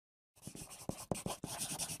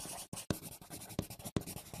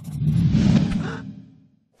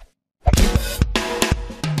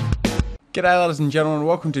G'day ladies and gentlemen,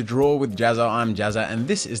 welcome to Draw with Jazza. I'm Jazza and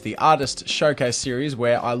this is the Artist Showcase series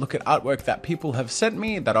where I look at artwork that people have sent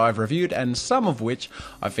me that I've reviewed and some of which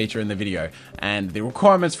I feature in the video. And the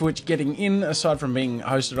requirements for which getting in, aside from being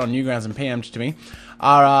hosted on Newgrounds and PM'd to me,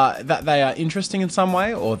 are that they are interesting in some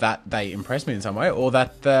way, or that they impress me in some way, or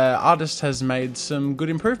that the artist has made some good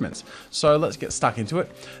improvements. So let's get stuck into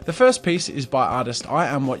it. The first piece is by artist I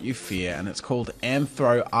Am What You Fear and it's called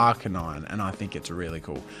Anthro Arcanine and I think it's really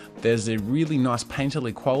cool. There's a really nice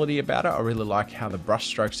painterly quality about it. I really like how the brush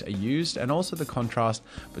strokes are used and also the contrast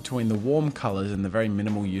between the warm colours and the very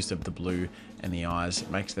minimal use of the blue and the eyes.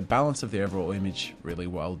 It makes the balance of the overall image really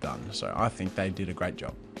well done. So I think they did a great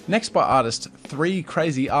job. Next by artist Three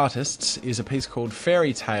Crazy Artists is a piece called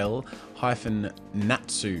Fairy Tale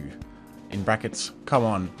Natsu. In brackets, come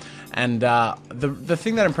on. And the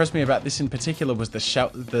thing that impressed me about this in particular was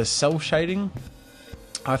the cell shading.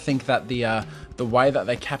 I think that the way that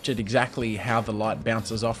they captured exactly how the light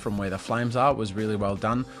bounces off from where the flames are was really well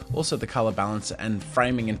done. Also the color balance and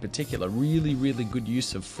framing in particular, really good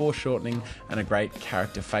use of foreshortening and a great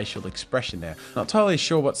character facial expression there. Not totally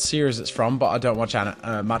sure what series it's from, but I don't watch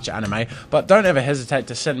much anime, but don't ever hesitate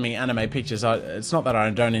to send me anime pictures. It's not that I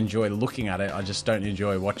don't enjoy looking at it, I just don't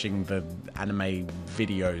enjoy watching the anime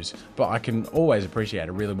videos, but I can always appreciate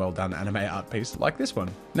a really well done anime art piece like this one.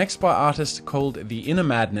 Next by artist called The Inner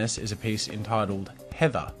Madness is a piece entitled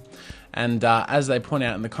Heather. And as they point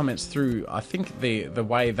out in the comments through, I think the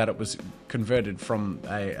way that it was converted from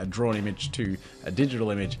a drawn image to a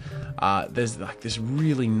digital image, there's like this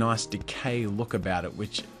really nice decay look about it,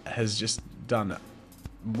 which has just done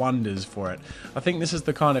wonders for it. I think this is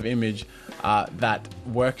the kind of image that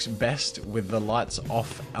works best with the lights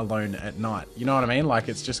off alone at night. You know what I mean? Like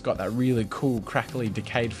it's just got that really cool, crackly,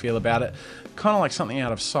 decayed feel about it. Kind of like something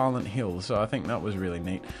out of Silent Hill, so I think that was really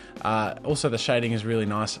neat. Also the shading is really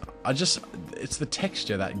nice. It's the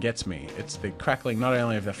texture that gets me. It's the crackling not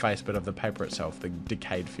only of the face but of the paper itself. The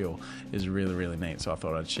decayed feel is really neat, so I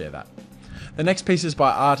thought I'd share that. The next piece is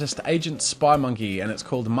by artist Agent Spy Monkey and it's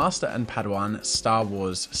called Master and Padawan Star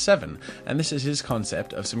Wars 7, and this is his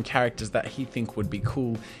concept of some characters that he think would be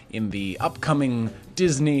cool in the upcoming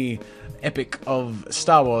Disney epic of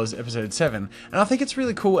Star Wars Episode 7, and I think it's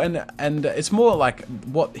really cool, and it's more like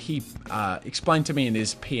what he explained to me in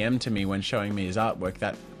his PM to me when showing me his artwork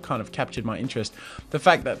that kind of captured my interest. The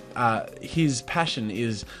fact that his passion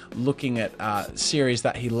is looking at series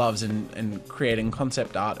that he loves and creating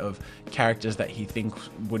concept art of characters that he thinks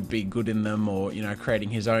would be good in them, or creating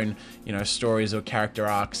his own stories or character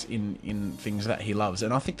arcs in things that he loves,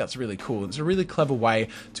 and I think that's really cool. It's a really clever way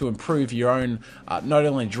to improve your own not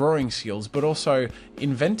only drawing skills but also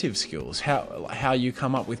inventive skills, how you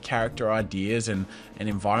come up with character ideas and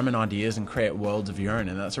environment ideas and create worlds of your own,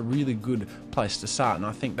 and that's a really good place to start. And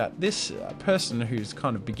I think that this person who's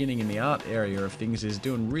kind of beginning in the art area of things is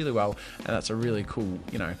doing really well, and that's a really cool,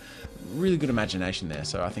 really good imagination there,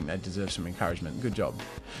 so I think they deserve some encouragement. Good job.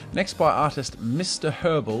 Next by artist Mr.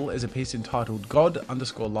 Herbal is a piece entitled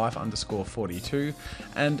God_Life_42,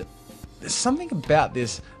 and there's something about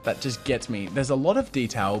this that just gets me. There's a lot of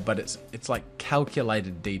detail, but it's like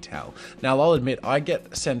calculated detail. Now I'll admit I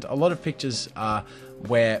get sent a lot of pictures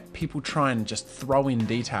where people try and just throw in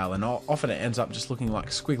detail, and often it ends up just looking like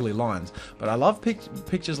squiggly lines. But I love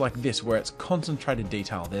pictures like this where it's concentrated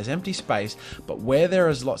detail. There's empty space, but where there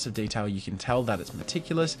is lots of detail, you can tell that it's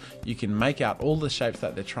meticulous. You can make out all the shapes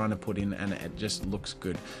that they're trying to put in, and it just looks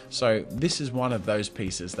good. So this is one of those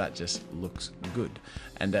pieces that just looks good.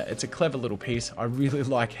 And it's a clever little piece. I really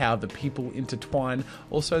like how the people intertwine.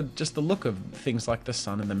 Also, just the look of things like the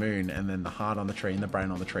sun and the moon, and then the heart on the tree and the brain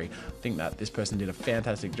on the tree. I think that this person did a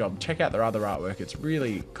fantastic job. Check out their other artwork. It's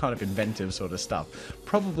really kind of inventive sort of stuff.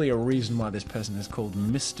 Probably a reason why this person is called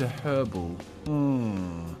Mr. Herbal.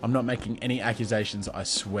 I'm not making any accusations, I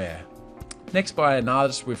swear. Next by an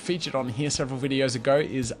artist we've featured on here several videos ago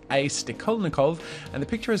is A. Stikolnikov, and the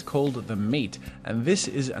picture is called The Meat, and this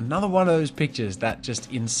is another one of those pictures that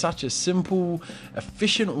just in such a simple,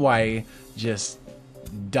 efficient way just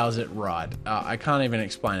does it right. I can't even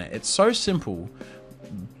explain it. It's so simple,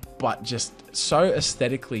 but just so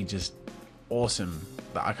aesthetically just awesome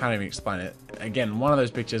that I can't even explain it. Again, one of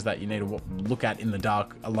those pictures that you need to look at in the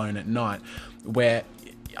dark alone at night, where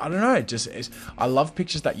I don't know, I love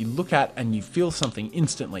pictures that you look at and you feel something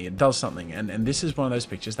instantly. It does something, and this is one of those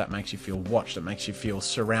pictures that makes you feel watched, that makes you feel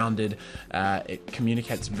surrounded. It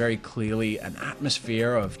communicates very clearly an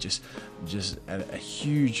atmosphere of just a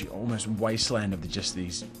huge, almost wasteland of just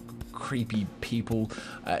these creepy people.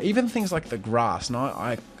 Even things like the grass. Now,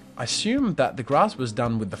 I assume that the grass was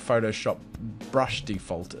done with the Photoshop brush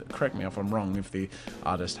default. Correct me if I'm wrong if the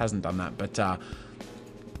artist hasn't done that, but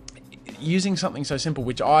using something so simple,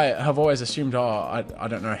 which I have always assumed, I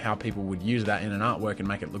don't know how people would use that in an artwork and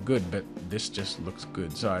make it look good, but this just looks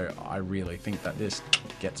good, so I really think that this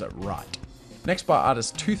gets it right. Next by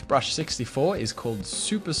artist Toothbrush64 is called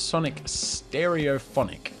Supersonic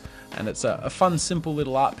Stereophonic. And it's a fun, simple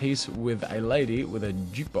little art piece with a lady with a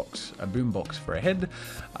jukebox, a boombox for a head.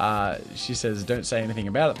 She says, don't say anything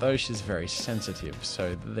about it though, she's very sensitive.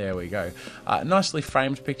 So there we go. Nicely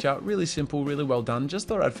framed picture, really simple, really well done. Just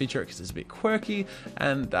thought I'd feature it because it's a bit quirky,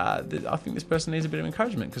 and I think this person needs a bit of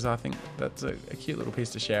encouragement because I think that's a cute little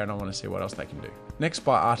piece to share, and I want to see what else they can do. Next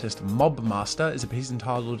by artist Mobmaster is a piece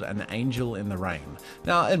entitled An Angel in the Rain.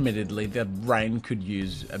 Now, admittedly, the rain could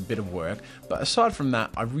use a bit of work, but aside from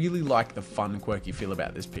that, I really like the fun, quirky feel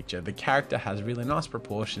about this picture. The character has really nice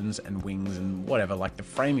proportions and wings and whatever, like the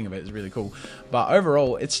framing of it is really cool. But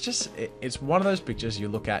overall, it's one of those pictures you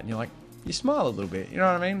look at and you're like, you smile a little bit, you know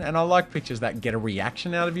what I mean? And I like pictures that get a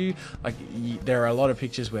reaction out of you. Like, there are a lot of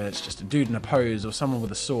pictures where it's just a dude in a pose or someone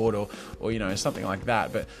with a sword or you know, something like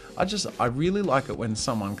that. But I really like it when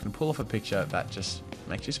someone can pull off a picture that just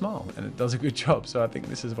makes you smile, and it does a good job. So I think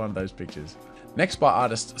this is one of those pictures. Next by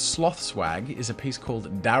artist Sloth Swag is a piece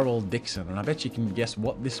called Daryl Dixon, and I bet you can guess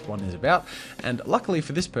what this one is about. And luckily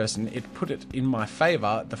for this person, it put it in my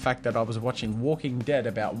favor, the fact that I was watching Walking Dead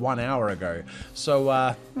about 1 hour ago.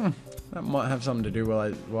 So that might have something to do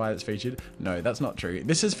with why it's featured. No, that's not true.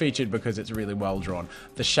 This is featured because it's really well drawn.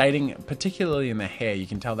 The shading, particularly in the hair, you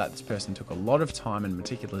can tell that this person took a lot of time and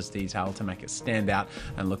meticulous detail to make it stand out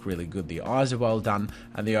and look really good. The eyes are well done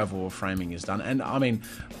and the overall framing is done. And I mean,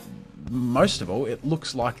 most of all, it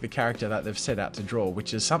looks like the character that they've set out to draw,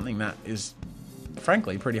 which is something that is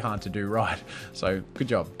frankly pretty hard to do right. So good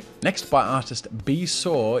job. Next by artist B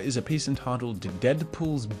Saw is a piece entitled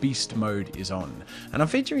Deadpool's Beast Mode is On. And I'm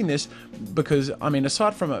featuring this because, I mean,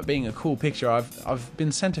 aside from it being a cool picture, I've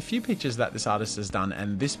been sent a few pictures that this artist has done,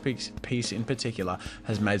 and this piece in particular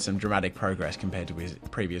has made some dramatic progress compared to his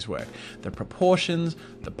previous work. The proportions,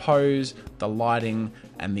 the pose, the lighting,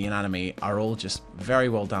 and the anatomy are all just very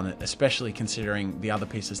well done, especially considering the other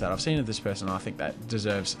pieces that I've seen of this person. I think that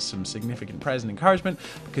deserves some significant praise and encouragement,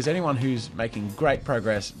 because anyone who's making great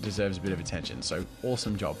progress deserves a bit of attention. So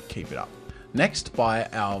awesome job, keep it up. Next, by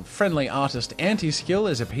our friendly artist Anti-Skill,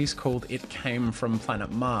 is a piece called It Came from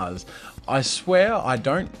Planet Mars. I swear I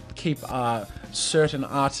don't keep certain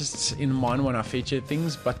artists in mind when I feature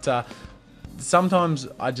things, but sometimes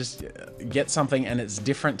I just get something and it's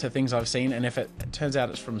different to things I've seen, and if it turns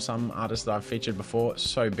out it's from some artist that I've featured before,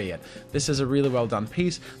 so be it. This is a really well done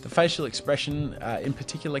piece. The facial expression in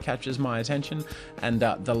particular captures my attention, and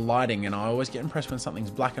the lighting, and I always get impressed when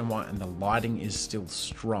something's black and white and the lighting is still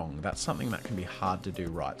strong. That's something that can be hard to do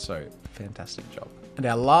right, so fantastic job. And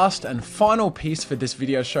our last and final piece for this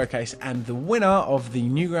video showcase, and the winner of the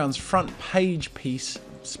Newgrounds front page piece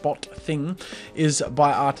spot thing, is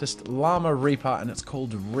by artist Llama Reaper, and it's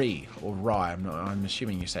called Re, or Rye. I'm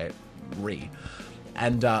assuming you say it Re.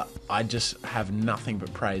 And I just have nothing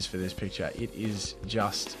but praise for this picture. It is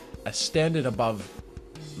just a standard above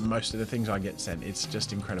most of the things I get sent. It's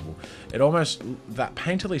just incredible. It almost, that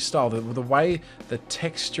painterly style, the way the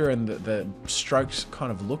texture and the strokes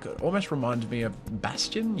kind of look, it almost reminds me of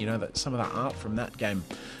Bastion, you know, that some of the art from that game.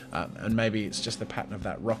 And maybe it's just the pattern of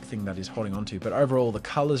that rock thing that he's holding onto. But overall, the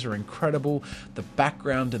colors are incredible. The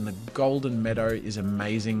background and the golden meadow is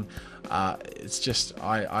amazing. It's just,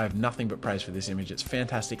 I have nothing but praise for this image. It's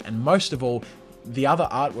fantastic. And most of all, the other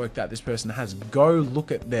artwork that this person has, go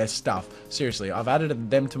look at their stuff. Seriously, I've added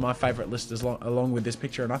them to my favorite list along with this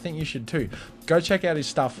picture, and I think you should too. Go check out his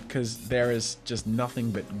stuff, because there is just nothing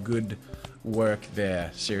but good work there,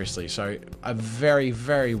 seriously. So a very,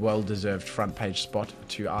 very well deserved front page spot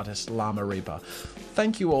to artist Llama Reaper.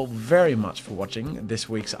 Thank you all very much for watching this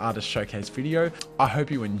week's Artist Showcase video. I hope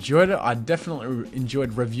you enjoyed it. I definitely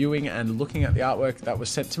enjoyed reviewing and looking at the artwork that was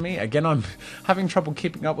sent to me. Again, I'm having trouble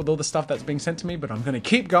keeping up with all the stuff that's being sent to me, but I'm going to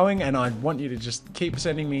keep going, and I want you to just keep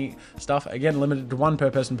sending me stuff. Again, limited to one per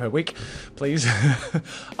person per week, please.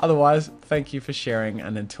 Otherwise, thank you for sharing,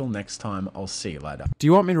 and until next time, I'll see you later. Do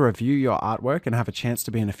you want me to review your artwork and have a chance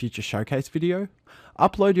to be in a future showcase video?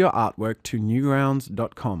 Upload your artwork to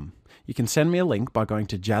newgrounds.com. You can send me a link by going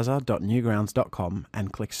to jazza.newgrounds.com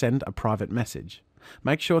and click send a private message.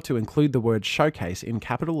 Make sure to include the word showcase in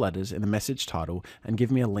capital letters in the message title and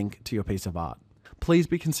give me a link to your piece of art. Please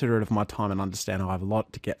be considerate of my time and understand I have a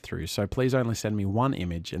lot to get through, so please only send me one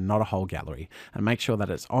image and not a whole gallery, and make sure that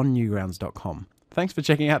it's on newgrounds.com. Thanks for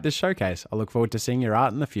checking out this showcase. I look forward to seeing your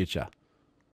art in the future.